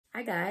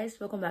Hi guys,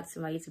 welcome back to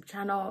my YouTube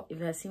channel. If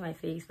you have seen my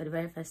face for the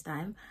very first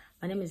time,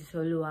 my name is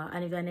Ifeoluwa,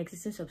 and if you're an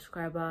existing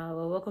subscriber,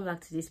 well, welcome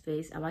back to this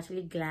place. I'm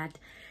actually glad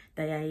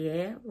that you're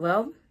here.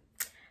 Well,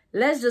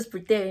 let's just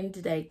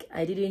pretend like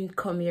I didn't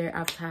come here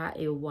after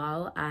a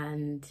while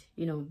and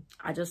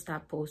I just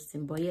start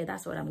posting. But yeah,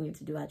 that's what I'm going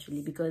to do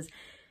actually, because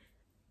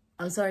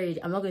I'm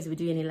sorry, I'm not going to be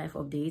doing any life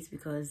updates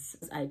because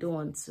I don't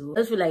want to.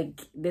 I just feel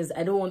like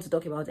I don't want to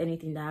talk about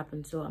anything that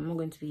happened, so I'm not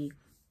going to be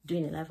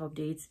doing a life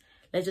updates.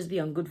 Let's just be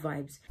on good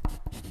vibes.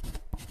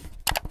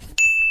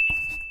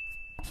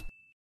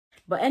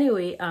 But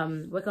anyway,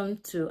 welcome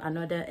to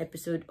another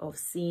episode of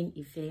Seeing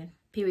Ife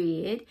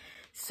period.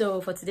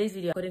 So for today's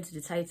video, according to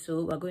the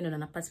title, we're going on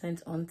an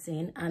apartment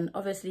hunting, and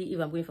obviously if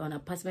I'm going for an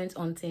apartment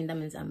hunting, that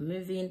means I'm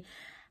moving,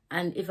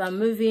 and if I'm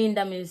moving,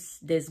 that means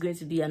there's going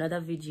to be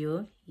another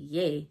video.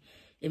 Yay,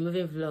 a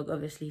moving vlog,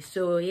 obviously.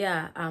 So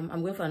yeah,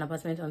 I'm going for an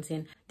apartment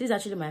hunting. This is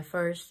actually my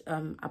first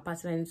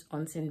apartment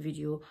hunting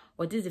video,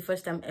 or this is the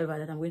first time ever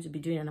that I'm going to be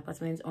doing an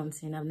apartment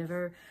hunting. I've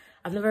never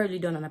really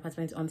done an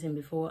apartment hunting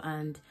before,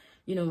 and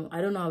I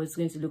don't know how it's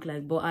going to look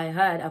like, but I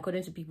heard,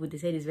 according to people, they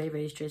said it's very,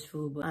 very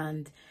stressful.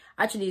 And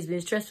actually it's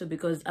been stressful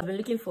because I've been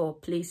looking for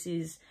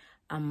places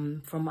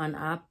from an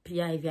app.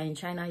 Yeah, if you're in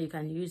China, you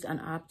can use an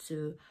app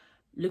to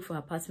look for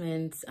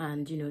apartments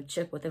and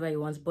check whatever you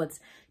want. But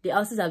the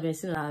houses I've been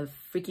seeing are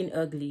freaking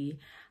ugly,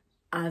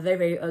 are very,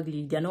 very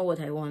ugly. They're not what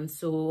I want.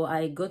 So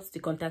I got the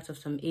contact of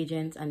some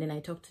agents, and then I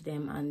talked to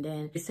them, and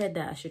then they said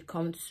that I should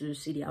come to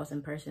see the house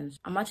in person.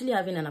 I'm actually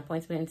having an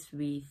appointment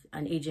with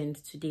an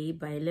agent today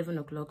by 11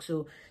 o'clock.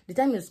 So the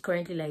time is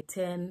currently like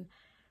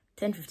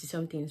 10:50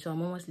 something, so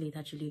I'm almost late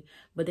actually.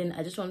 But then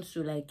I just want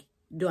to like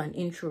do an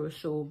intro,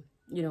 so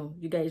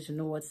you guys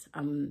know what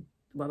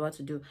we're about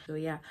to do. So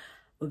yeah,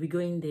 we'll be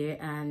going there,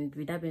 and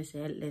with that being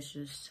said, let's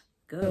just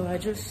go. So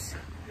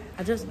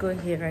I just go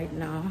here right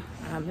now.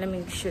 Let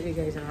me show you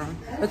guys around.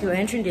 Okay, we're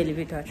entering the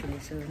elevator actually,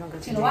 so we're not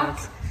going to do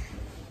that.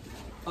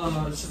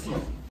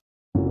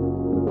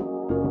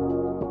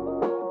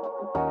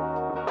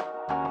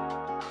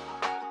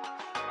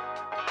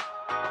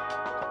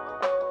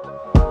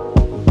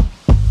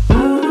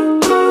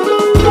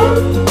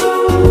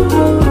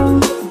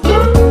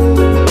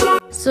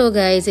 So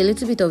guys, a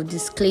little bit of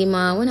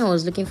disclaimer. When I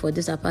was looking for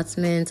this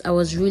apartment, I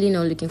was really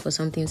not looking for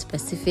something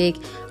specific.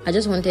 I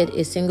just wanted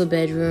a single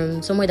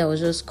bedroom, somewhere that was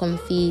just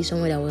comfy,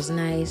 somewhere that was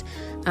nice,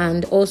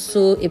 and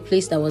also a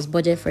place that was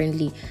budget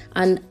friendly.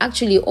 And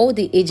actually all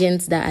the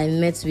agents that I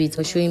met with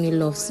were showing me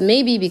lofts,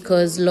 maybe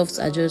because lofts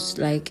are just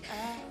like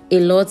a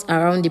lot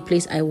around the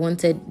place I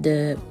wanted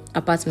the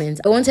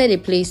apartment. I wanted a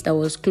place that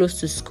was close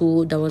to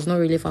school, that was not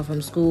really far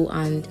from school,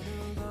 and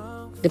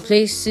the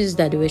places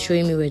that they were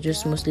showing me were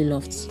just mostly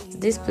lofts.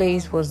 This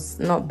place was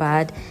not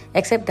bad,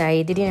 except that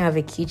it didn't have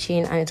a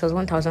kitchen, and it was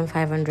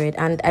 1,500.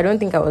 And I don't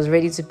think I was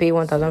ready to pay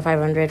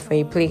 1,500 for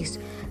a place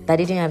that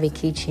didn't have a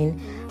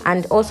kitchen.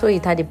 And also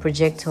it had a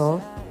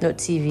projector, not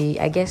TV.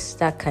 I guess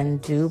that can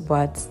do,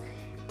 but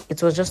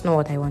it was just not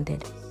what I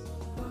wanted.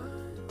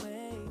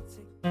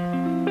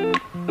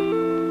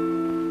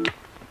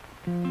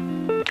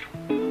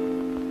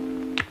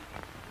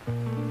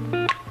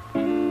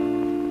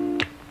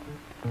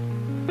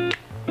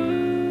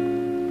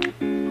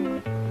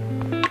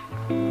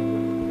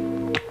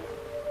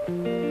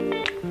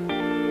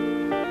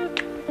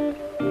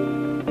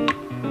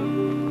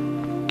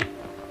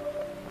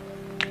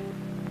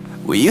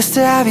 We used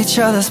to have each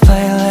other's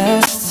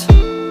playlists.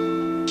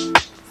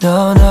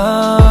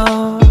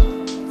 No,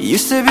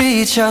 used to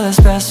be each other's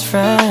best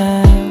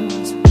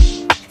friends.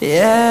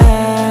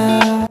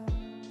 Yeah.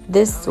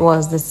 This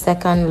was the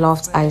second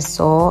loft I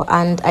saw,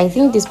 and I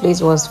think this place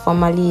was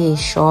formerly a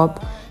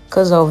shop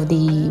because of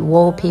the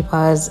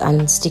wallpapers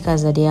and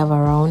stickers that they have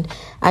around.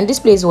 And this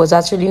place was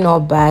actually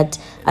not bad.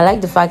 I like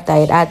the fact that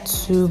it had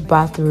 2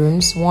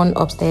 bathrooms, one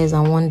upstairs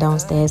and one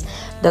downstairs.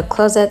 The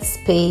closet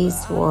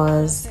space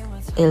was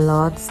a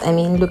lot. I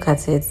mean, look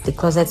at it, the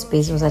closet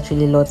space was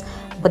actually a lot,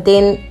 but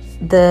then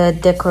the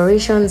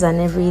decorations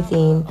and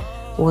everything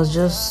was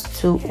just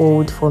too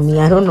old for me.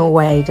 I don't know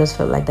why, I just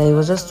felt like that it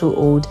was just too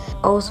old.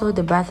 Also,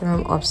 the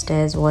bathroom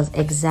upstairs was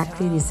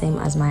exactly the same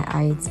as my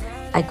height.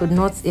 I could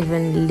not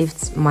even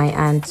lift my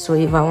hand, so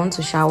if I want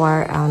to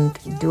shower and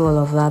do all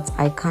of that,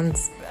 I can't.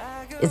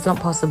 It's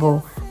not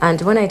possible.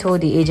 And when I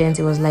told the agent,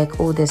 it was like,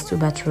 oh, there's 2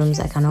 bathrooms,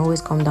 I can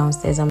always come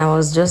downstairs. And I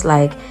was just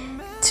like,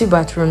 2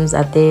 bathrooms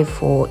are there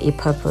for a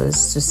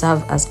purpose, to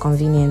serve as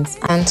convenience.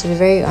 And to be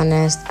very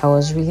honest, I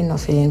was really not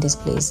feeling this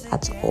place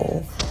at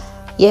all.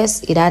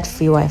 Yes, it had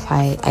free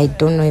Wi-Fi. I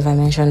don't know if I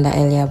mentioned that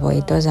earlier, but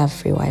it does have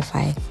free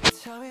Wi-Fi.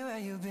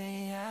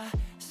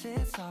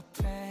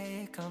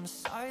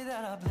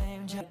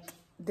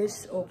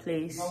 This whole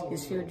place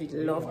is filled with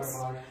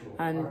lofts,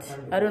 and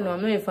I don't know,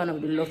 I'm not a fan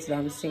of the lofts that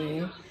I'm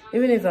seeing.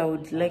 Even if I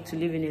would like to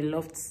live in a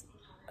loft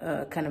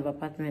kind of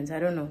apartment, I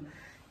don't know.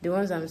 The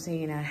ones I'm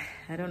seeing, I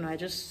don't know, I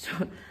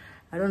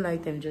don't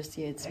like them just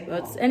yet.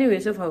 But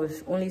anyway, so far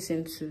we've only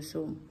seen 2,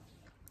 so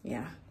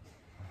yeah.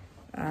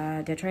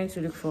 They're trying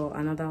to look for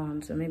another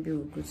one, so maybe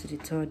we'll go to the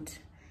 3rd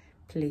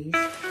place.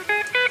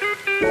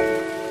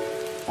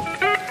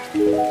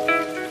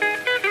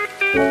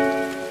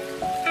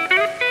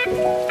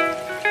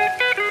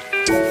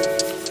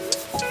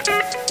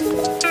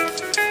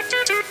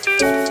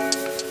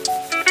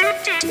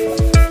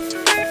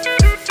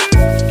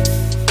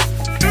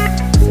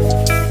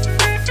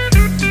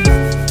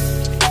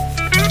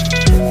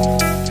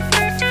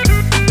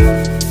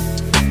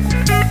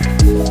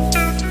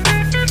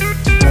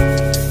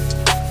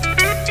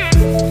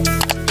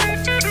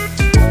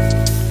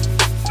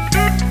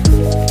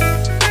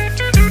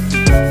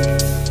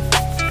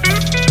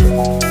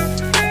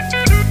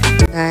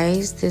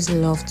 Guys, this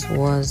loft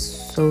was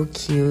so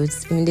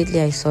cute.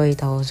 Immediately I saw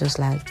it, I was just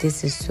like,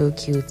 this is so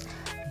cute.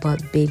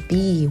 But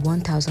baby,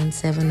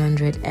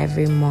 1,700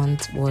 every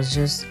month was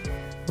just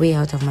way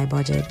out of my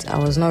budget. I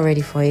was not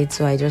ready for it,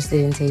 so I just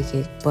didn't take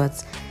it.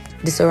 But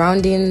the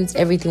surroundings,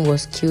 everything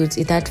was cute.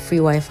 It had free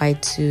Wi-Fi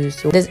too,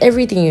 so there's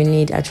everything you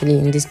need actually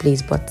in this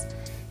place, but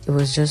it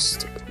was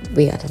just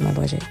way out of my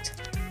budget.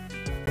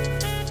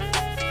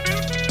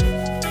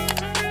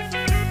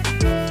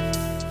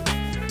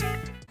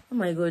 Oh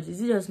my god, is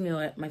it just me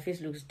or my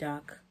face looks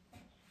dark?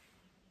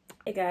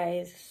 Hey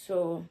guys,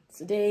 so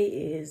today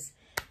is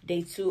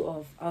day 2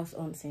 of house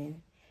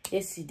hunting.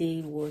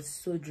 Yesterday was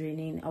so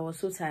draining. I was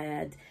so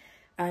tired,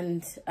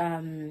 and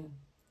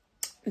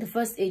the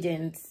first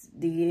agent,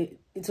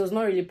 it was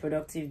not really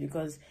productive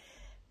because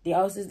the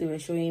houses they were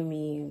showing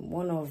me,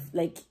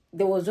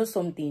 there was just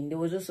something.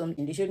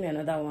 They showed me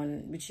another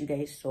one which you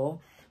guys saw.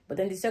 But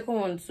then the second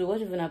one, so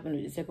what even happened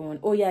with the second one?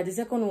 Oh yeah, the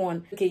second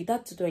one, okay,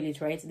 that toilet,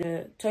 right?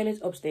 The toilet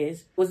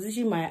upstairs was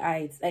literally my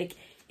height. Like,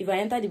 if I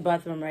enter the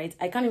bathroom, right,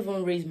 I can't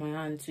even raise my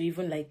hand to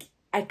even, like,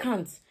 I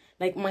can't.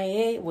 Like, my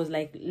hair was,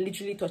 like,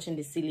 literally touching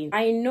the ceiling.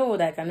 I know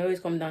that I can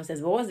always come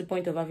downstairs, but what's the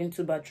point of having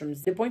 2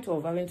 bathrooms? The point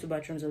of having 2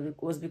 bathrooms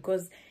was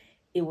because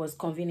it was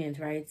convenient,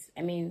 right?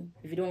 I mean,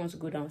 if you don't want to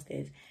go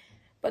downstairs.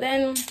 But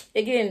then,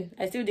 again,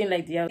 I still didn't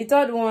like the house. The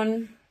third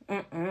one,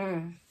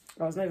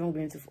 I was not even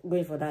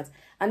going for that.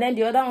 And then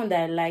the other one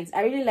that I liked,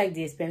 I really liked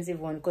the expensive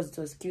one because it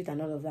was cute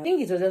and all of that. I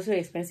think it was also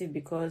expensive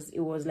because it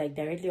was like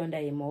directly under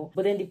a mall.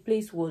 But then the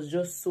place was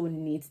just so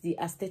neat. The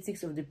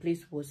aesthetics of the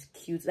place was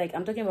cute. Like,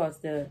 I'm talking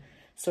about the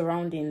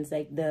surroundings,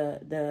 like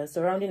the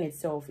surrounding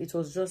itself. It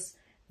was just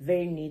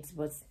very neat.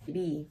 But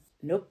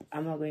nope,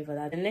 I'm not going for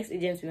that. The next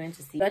agents we went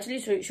to see were actually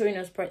showing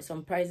us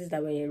some prices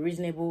that were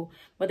reasonable.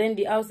 But then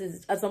the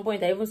houses, at some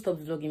point I even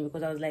stopped vlogging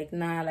because I was like,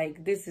 nah,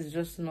 like, this is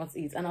just not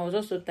it. And I was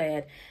just so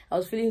tired. I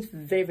was feeling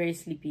very, very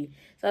sleepy.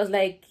 So I was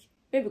like,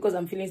 maybe because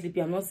I'm feeling sleepy,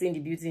 I'm not seeing the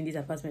beauty in this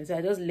apartment. So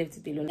I just left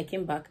it alone. I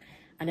came back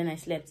and then I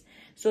slept.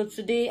 So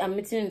today I'm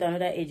meeting with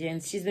another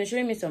agent. She's been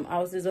showing me some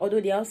houses,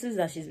 although the houses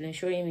that she's been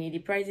showing me, the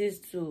prices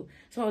too,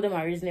 some of them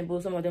are reasonable,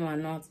 some of them are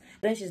not.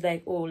 Then she's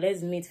like, oh,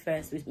 let's meet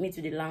first. We meet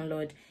with the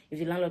landlord, if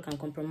the landlord can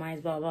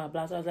compromise, blah blah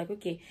blah. So I was like,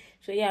 okay.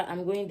 So yeah,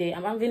 I'm going there.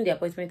 I'm having the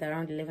appointment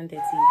around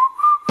 11:30.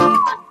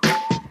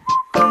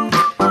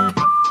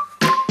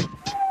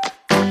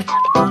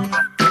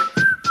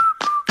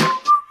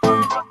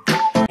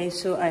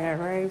 So I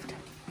arrived.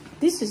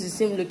 This is the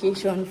same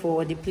location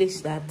for the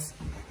place that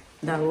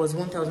was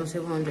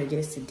 1,700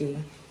 yesterday.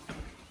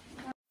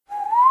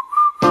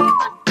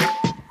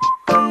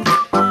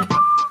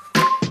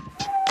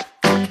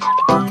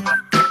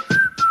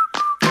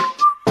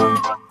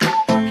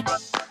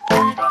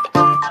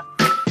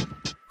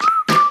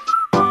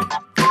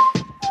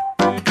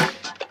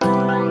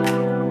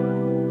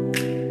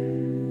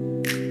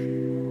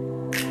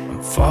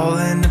 I'm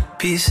falling to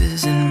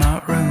pieces in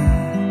my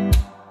room.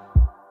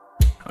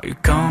 Are you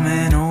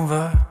coming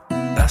over?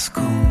 That's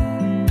cool.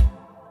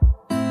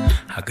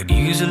 I could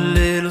use a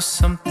little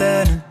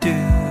something to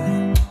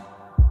do.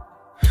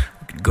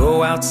 We could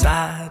go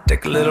outside,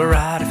 take a little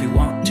ride if you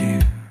want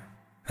to.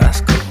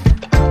 That's cool.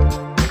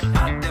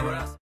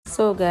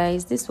 So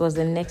guys, this was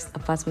the next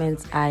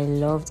apartment I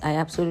loved. I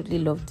absolutely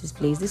loved this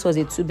place. This was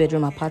a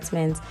 2-bedroom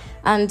apartment,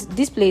 and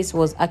this place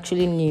was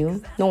actually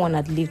new. No one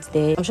had lived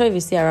there. I'm sure if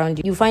you see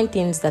around you find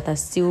things that are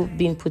still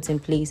being put in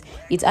place.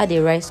 It had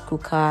a rice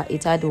cooker,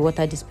 it had a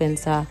water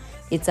dispenser,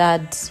 it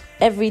had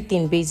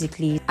everything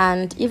basically.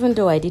 And even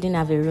though I didn't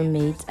have a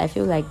roommate, I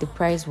feel like the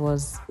price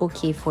was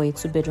okay for a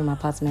 2-bedroom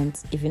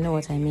apartment, if you know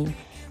what I mean.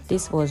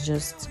 This was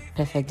just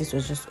perfect. This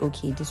was just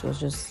okay. This was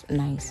just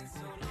nice.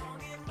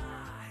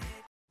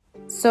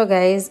 So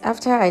guys,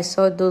 after I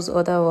saw those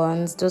other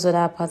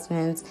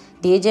apartments,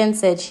 the agent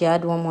said she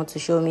had one more to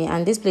show me,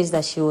 and this place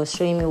that she was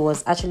showing me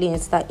was actually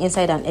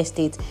inside an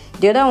estate.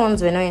 The other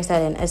ones were not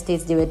inside an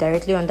estate, they were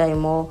directly under a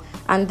mall.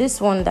 And this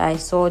one that I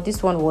saw,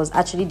 this one was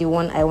actually the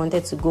one I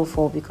wanted to go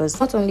for, because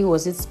not only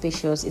was it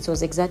spacious, it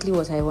was exactly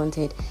what I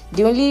wanted.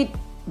 The only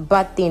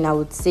bad thing I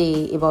would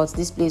say about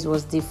this place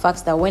was the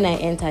fact that when I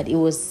entered, it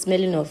was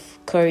smelling of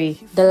curry.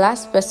 The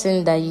last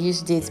person that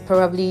used it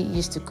probably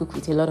used to cook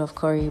with a lot of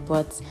curry,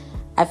 but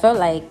I felt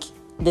like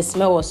the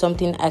smell was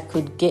something I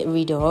could get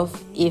rid of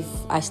if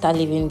I start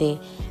living there.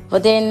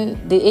 But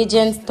then the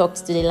agent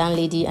talked to the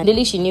landlady, and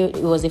really she knew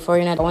it was a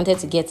foreigner that wanted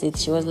to get it.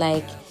 She was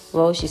like,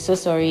 well, she's so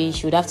sorry,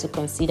 she would have to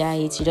consider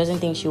it. She doesn't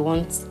think she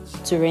wants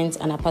to rent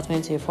an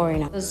apartment to a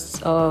foreigner.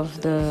 Because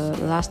of the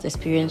last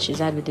experience she's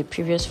had with the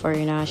previous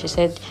foreigner, she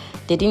said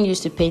they didn't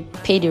used to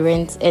pay the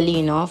rent early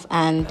enough,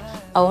 and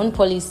our own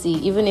policy,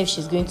 even if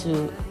she's going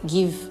to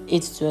give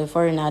it to a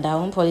foreigner, our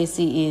own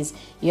policy is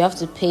you have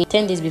to pay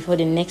 10 days before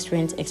the next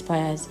rent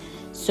expires.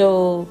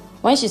 So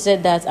when she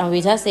said that, and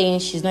with her saying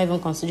she's not even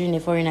considering a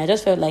foreigner, I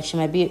just felt like she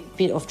might be a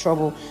bit of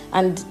trouble.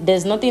 And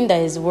there's nothing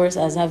that is worse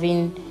as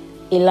having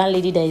a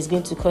landlady that is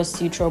going to cause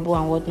you trouble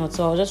and whatnot.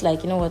 So I was just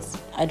like, you know what,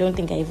 I don't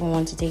think I even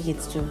want to take it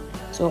too.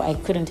 So I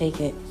couldn't take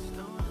it.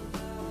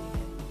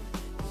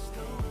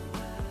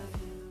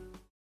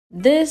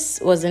 This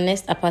was the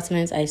next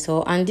apartment I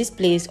saw, and this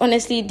place,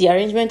 honestly, the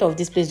arrangement of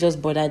this place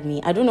just bothered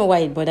me. I don't know why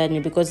it bothered me,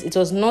 because it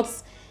was not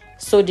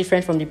so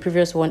different from the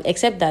previous one,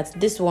 except that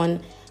this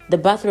one, the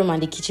bathroom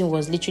and the kitchen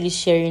was literally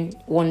sharing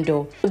one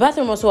door. The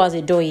bathroom also has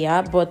a door,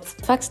 yeah, but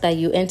the fact that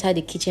you enter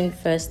the kitchen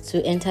first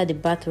to enter the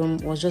bathroom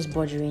was just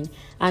bothering.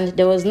 And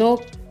there was no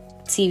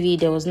TV,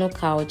 there was no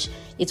couch.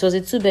 It was a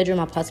 2-bedroom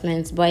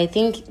apartment, but I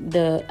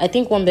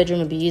think one bedroom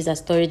will be used as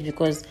storage,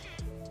 because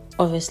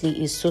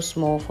obviously it's so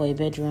small for a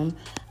bedroom.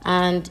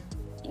 And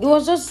it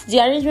was just, the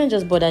arrangement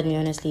just bothered me,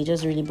 honestly. It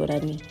just really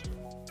bothered me.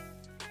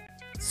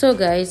 So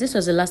guys, this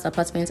was the last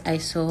apartment I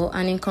saw,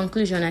 and in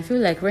conclusion, I feel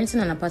like renting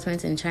an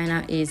apartment in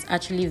China is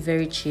actually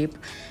very cheap,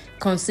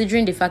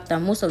 considering the fact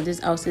that most of these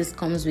houses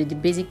comes with the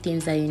basic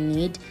things that you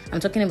need. I'm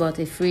talking about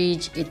a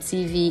fridge, a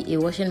TV, a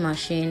washing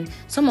machine.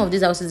 Some of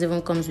these houses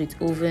even comes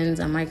with ovens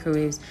and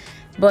microwaves.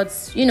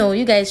 But you know,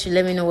 you guys should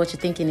let me know what you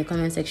think in the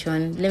comment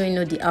section. Let me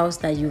know the house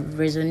that you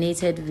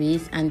resonated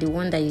with, and the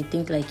one that you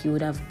think like you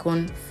would have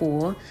gone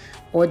for,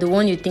 or the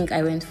one you think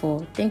I went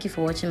for. Thank you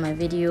for watching my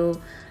video.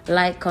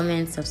 Like,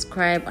 comment,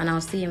 subscribe, and I'll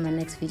see you in my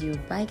next video.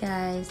 Bye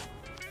guys.